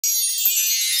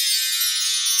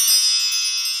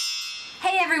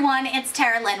everyone, it's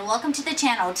TarotLynn. Welcome to the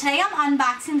channel. Today I'm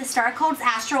unboxing the Starcodes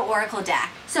Astro Oracle deck.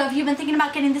 So if you've been thinking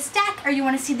about getting this deck, or you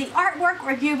want to see the artwork,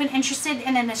 or if you've been interested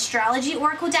in an astrology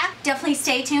oracle deck, definitely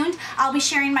stay tuned. I'll be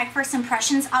sharing my first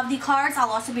impressions of the cards. I'll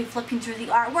also be flipping through the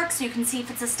artwork so you can see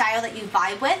if it's a style that you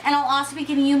vibe with. And I'll also be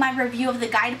giving you my review of the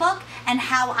guidebook and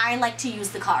how I like to use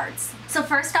the cards. So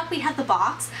first up we have the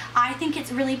box. I think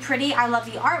it's really pretty. I love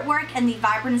the artwork and the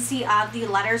vibrancy of the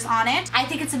letters on it. I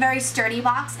think it's a very sturdy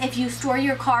box. If you store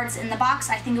your cards in the box,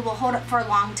 I think it will hold up for a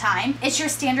long time. It's your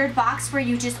standard box where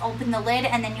you just open the lid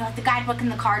and then you have the guidebook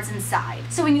and the cards inside.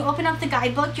 So when you open up the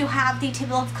guidebook, you have the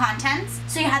table of contents.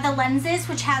 So you have the lenses,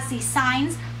 which has the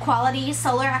signs, quality,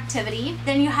 solar activity.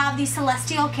 Then you have the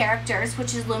celestial characters,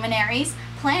 which is luminaries,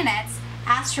 planets,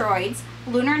 asteroids,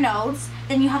 lunar nodes.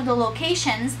 Then you have the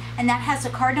locations, and that has the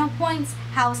cardinal points,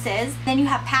 houses. Then you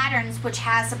have patterns, which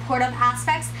has supportive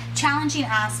aspects, challenging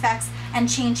aspects, and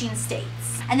changing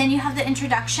states. And then you have the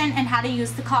introduction and how to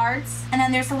use the cards. And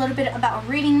then there's a little bit about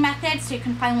reading methods, so you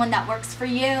can find one that works for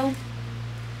you.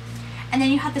 And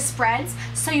then you have the spreads.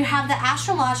 So you have the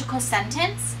astrological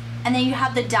sentence, and then you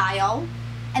have the dial,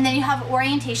 and then you have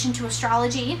orientation to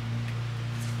astrology,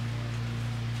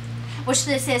 which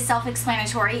this is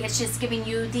self-explanatory. It's just giving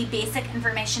you the basic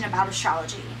information about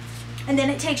astrology. And then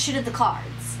it takes you to the cards.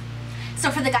 So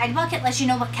for the guidebook, it lets you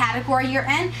know what category you're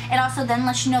in. It also then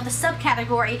lets you know the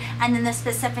subcategory and then the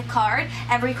specific card.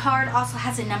 Every card also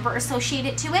has a number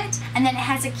associated to it. And then it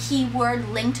has a keyword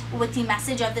linked with the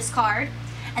message of this card.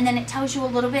 And then it tells you a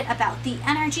little bit about the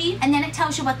energy, and then it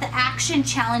tells you about the action,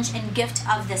 challenge, and gift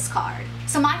of this card.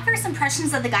 So my first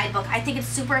impressions of the guidebook, I think it's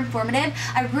super informative.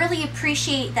 I really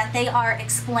appreciate that they are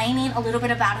explaining a little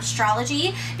bit about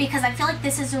astrology, because I feel like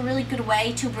this is a really good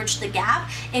way to bridge the gap.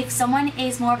 If someone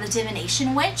is more of a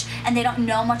divination witch and they don't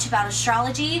know much about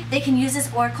astrology, they can use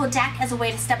this oracle deck as a way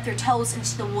to step their toes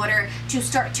into the water to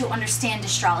start to understand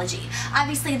astrology.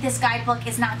 Obviously, this guidebook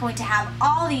is not going to have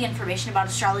all the information about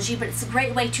astrology, but it's a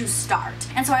great way to start.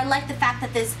 And so I like the fact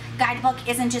that this guidebook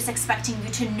isn't just expecting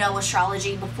you to know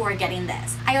astrology before getting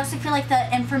this. I also feel like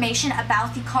the information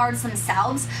about the cards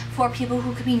themselves for people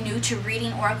who could be new to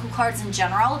reading oracle cards in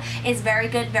general is very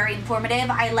good, very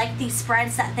informative. I like the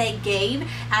spreads that they gave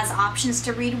as options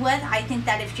to read with. I think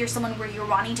that if you're someone where you're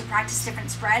wanting to practice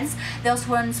different spreads, those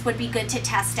ones would be good to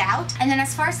test out. And then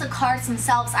as far as the cards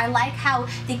themselves, I like how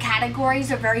the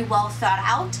categories are very well thought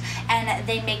out and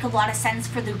they make a lot of sense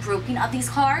for the grouping of these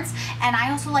cards. And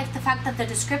I also like the fact that the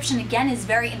description again is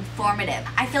very informative.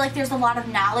 I feel like there's a lot of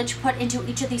knowledge put into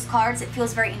each of these cards. It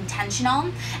feels very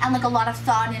intentional, and like a lot of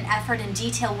thought and effort and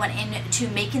detail went into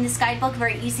making this guidebook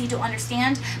very easy to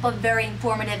understand, but very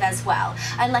informative as well.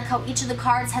 I like how each of the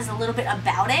cards has a little bit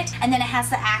about it, and then it has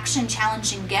the action,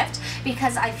 challenge, and gift,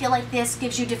 because I feel like this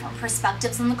gives you different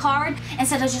perspectives on the card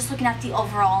instead of just looking at the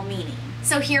overall meaning.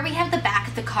 So here we have the back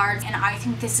of the cards, and I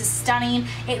think this is stunning.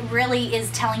 It really is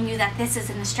telling you that this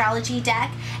is an astrology deck,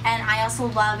 and I also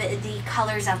love the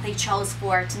colors that they chose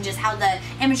for it and just how the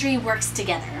imagery works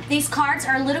together. These cards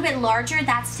are a little bit larger.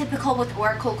 That's typical with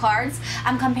oracle cards.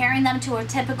 I'm comparing them to a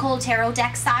typical tarot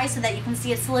deck size so that you can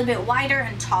see it's a little bit wider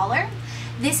and taller.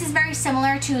 This is very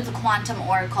similar to the Quantum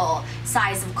Oracle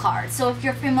size of cards. So if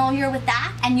you're familiar with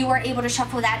that and you are able to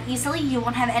shuffle that easily, you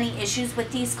won't have any issues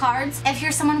with these cards. If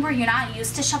you're someone where you're not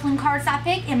used to shuffling cards that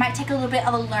big, it might take a little bit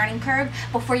of a learning curve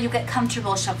before you get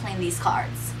comfortable shuffling these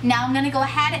cards. Now I'm going to go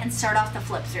ahead and start off the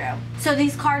flip through. So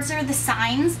these cards are the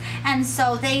signs, and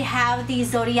so they have the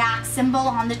zodiac symbol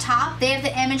on the top. They have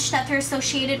the image that they're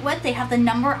associated with. They have the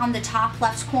number on the top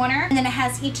left corner, and then it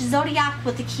has each zodiac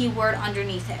with the keyword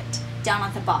underneath it down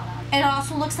at the bottom. It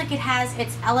also looks like it has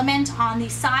its element on the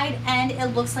side, and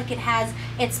it looks like it has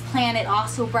its planet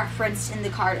also referenced in the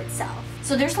card itself.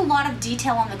 So there's a lot of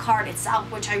detail on the card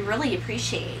itself, which I really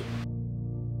appreciate.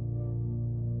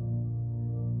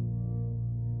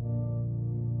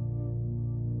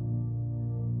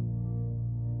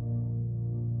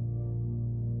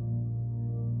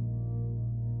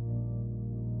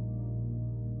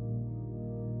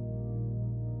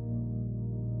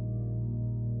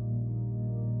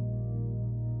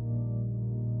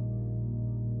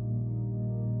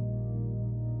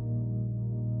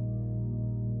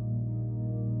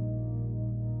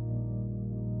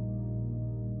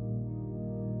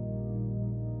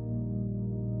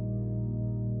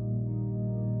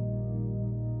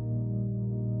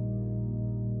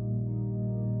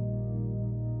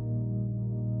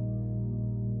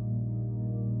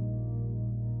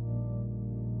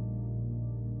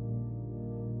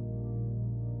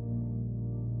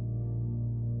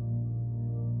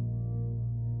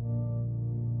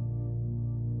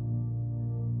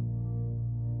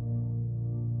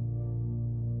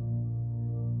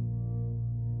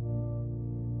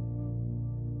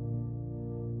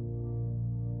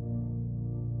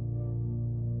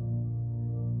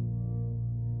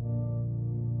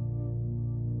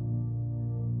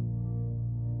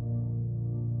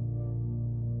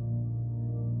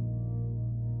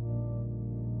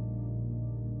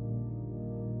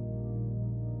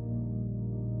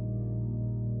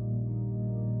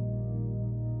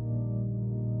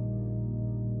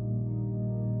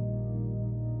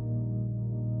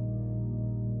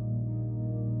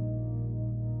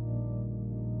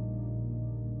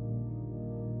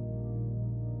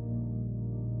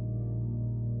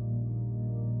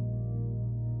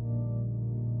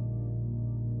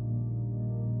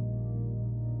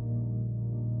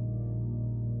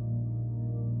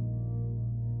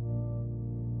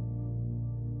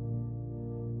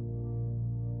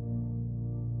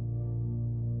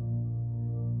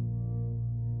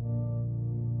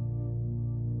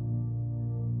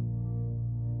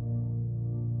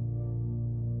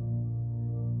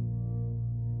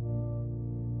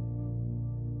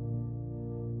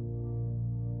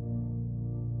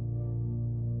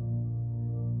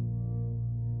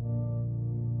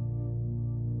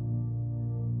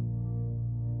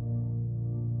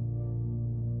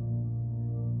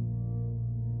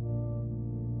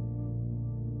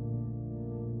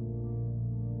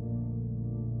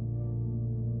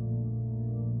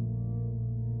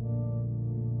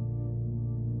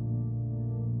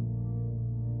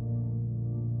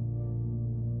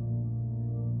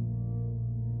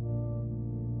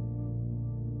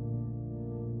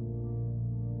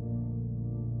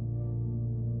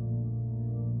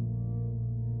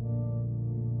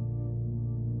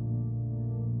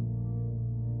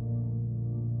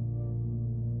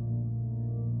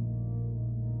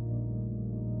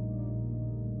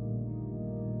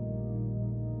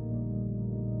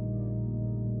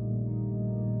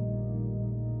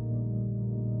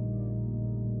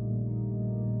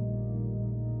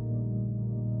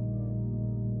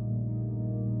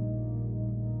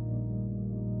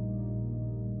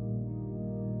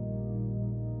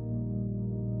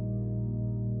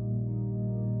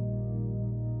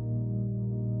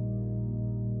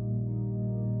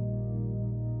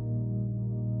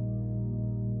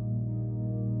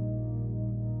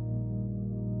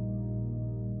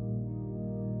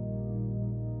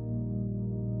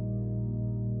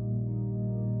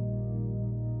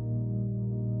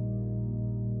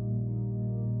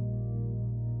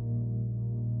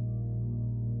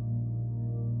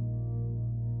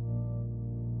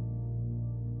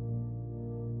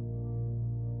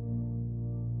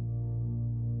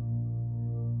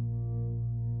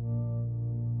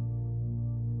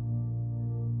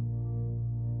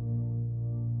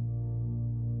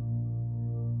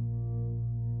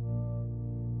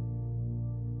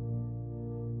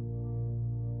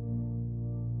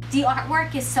 The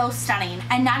artwork is so stunning,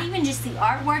 and not even just the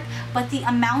artwork, but the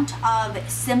amount of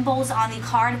symbols on the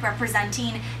card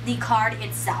representing the card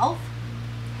itself.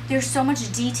 There's so much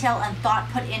detail and thought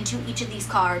put into each of these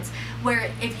cards,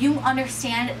 where if you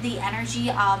understand the energy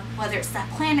of whether it's the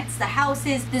planets, the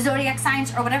houses, the zodiac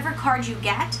signs, or whatever card you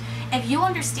get, if you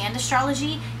understand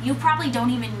astrology, you probably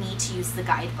don't even need to use the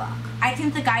guidebook. I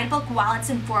think the guidebook, while it's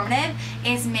informative,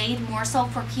 is made more so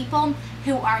for people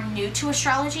who are new to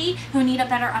astrology, who need a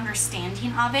better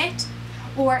understanding of it,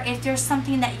 or if there's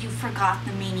something that you forgot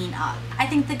the meaning of. I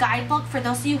think the guidebook, for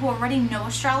those of you who already know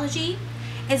astrology,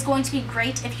 is going to be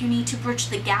great if you need to bridge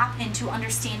the gap into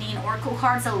understanding oracle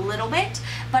cards a little bit.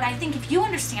 But I think if you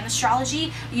understand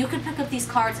astrology, you could pick up these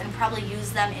cards and probably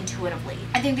use them intuitively.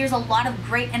 I think there's a lot of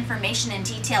great information and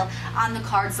detail on the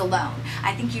cards alone.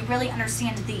 I think you really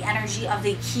understand the energy of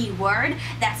the key word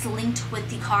that's linked with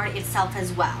the card itself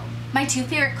as well. My two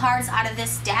favorite cards out of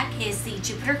this deck is the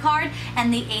Jupiter card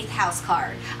and the 8th house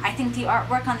card. I think the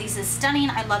artwork on these is stunning.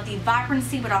 I love the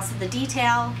vibrancy, but also the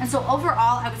detail. And so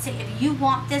overall, I would say if you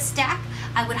want this deck,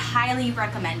 I would highly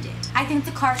recommend it. I think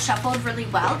the cards shuffled really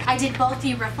well. I did both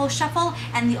the riffle shuffle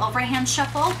and the overhand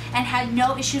shuffle and had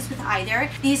no issues with either.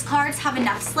 These cards have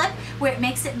enough slip where it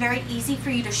makes it very easy for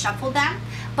you to shuffle them.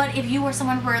 But if you are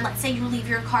someone where, let's say you leave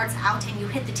your cards out and you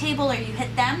hit the table or you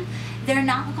hit them, they're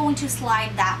not going to slide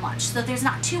that much. So there's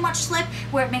not too much slip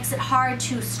where it makes it hard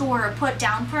to store or put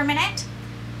down for a minute.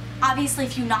 Obviously,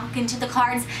 if you knock into the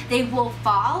cards, they will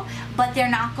fall, but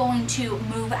they're not going to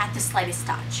move at the slightest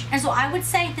touch. And so I would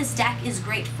say this deck is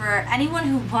great for anyone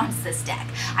who wants this deck.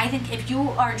 I think if you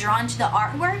are drawn to the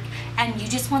artwork and you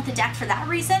just want the deck for that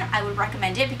reason, I would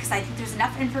recommend it because I think there's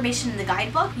enough information in the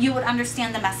guidebook. You would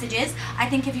understand the messages. I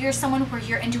think if you're someone where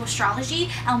you're into astrology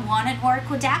and want an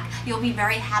oracle deck, you'll be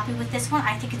very happy with this one.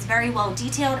 I think it's very well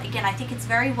detailed. Again, I think it's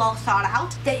very well thought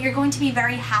out, that you're going to be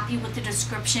very happy with the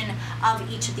description of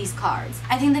each of these cards.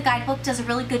 I think the guidebook does a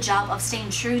really good job of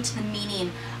staying true to the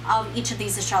meaning of each of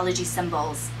these astrology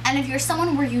symbols. And if you're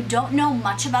someone where you don't know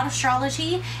much about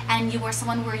astrology and you are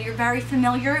someone where you're very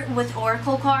familiar with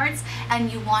oracle cards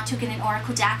and you want to get an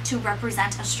oracle deck to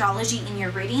represent astrology in your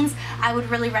readings, I would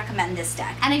really recommend this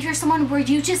deck. And if you're someone where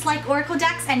you just like oracle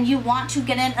decks and you want to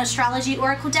get an astrology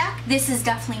oracle deck, this is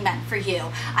definitely meant for you.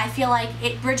 I feel like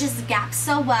it bridges the gap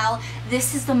so well.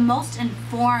 This is the most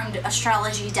informed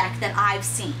astrology deck that I've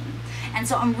seen. And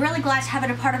so I'm really glad to have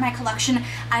it a part of my collection.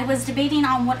 I was debating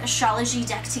on what astrology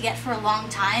deck to get for a long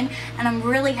time, and I'm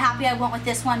really happy I went with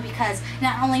this one because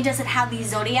not only does it have the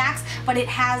zodiacs, but it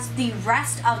has the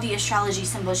rest of the astrology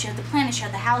symbols. You have the planets, you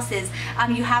have the houses,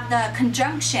 you have the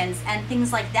conjunctions and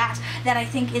things like that, that I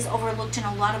think is overlooked in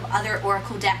a lot of other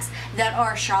oracle decks that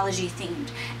are astrology themed.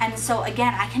 And so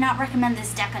again, I cannot recommend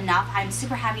this deck enough. I'm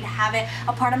super happy to have it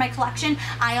a part of my collection.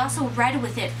 I also read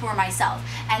with it for myself,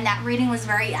 and that reading was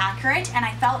very accurate, and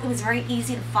I felt it was very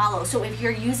easy to follow. So if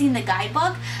you're using the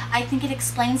guidebook, I think it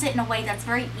explains it in a way that's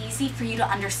very easy for you to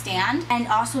understand. And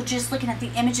also just looking at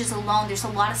the images alone, there's a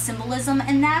lot of symbolism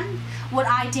in them. What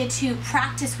I did to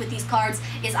practice with these cards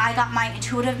is I got my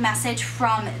intuitive message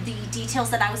from the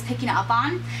details that I was picking up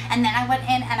on, and then I went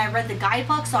in and I read the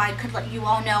guidebook so I could let you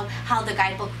all know how the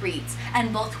guidebook reads.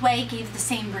 And both way gave the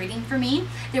same reading for me.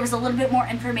 There was a little bit more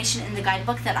information in the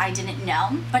guidebook that I didn't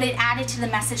know, but it added to the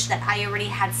message that I already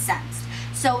had sensed.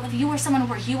 So if you were someone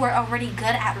where you were already good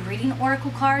at reading oracle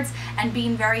cards and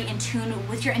being very in tune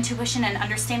with your intuition and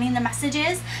understanding the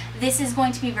messages, this is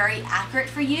going to be very accurate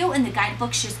for you, and the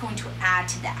guidebook's just going to add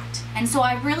to that. And so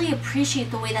I really appreciate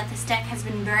the way that this deck has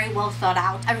been very well thought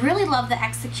out. I really love the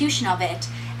execution of it,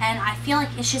 and I feel like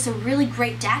it's just a really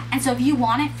great deck. And so if you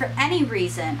want it for any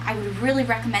reason, I would really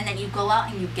recommend that you go out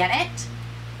and you get it,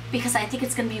 because I think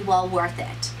it's going to be well worth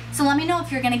it. So let me know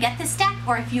if you're going to get this deck,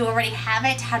 or if you already have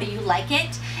it, how do you like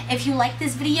it? If you liked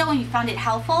this video and you found it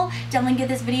helpful, definitely give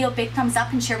this video a big thumbs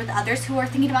up and share with others who are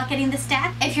thinking about getting this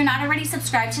deck. If you're not already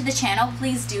subscribed to the channel,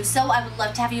 please do so. I would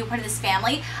love to have you a part of this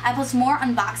family. I post more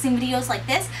unboxing videos like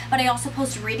this, but I also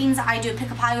post readings. I do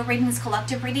pick a pile readings,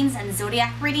 collective readings, and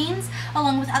zodiac readings,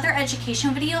 along with other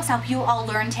educational videos to help you all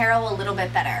learn tarot a little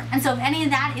bit better. And so if any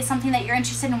of that is something that you're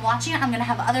interested in watching, I'm going to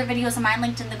have other videos of mine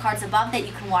linked in the cards above that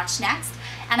you can watch next.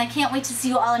 And I can't wait to see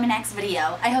you all in my next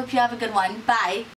video. I hope you have a good one. Bye!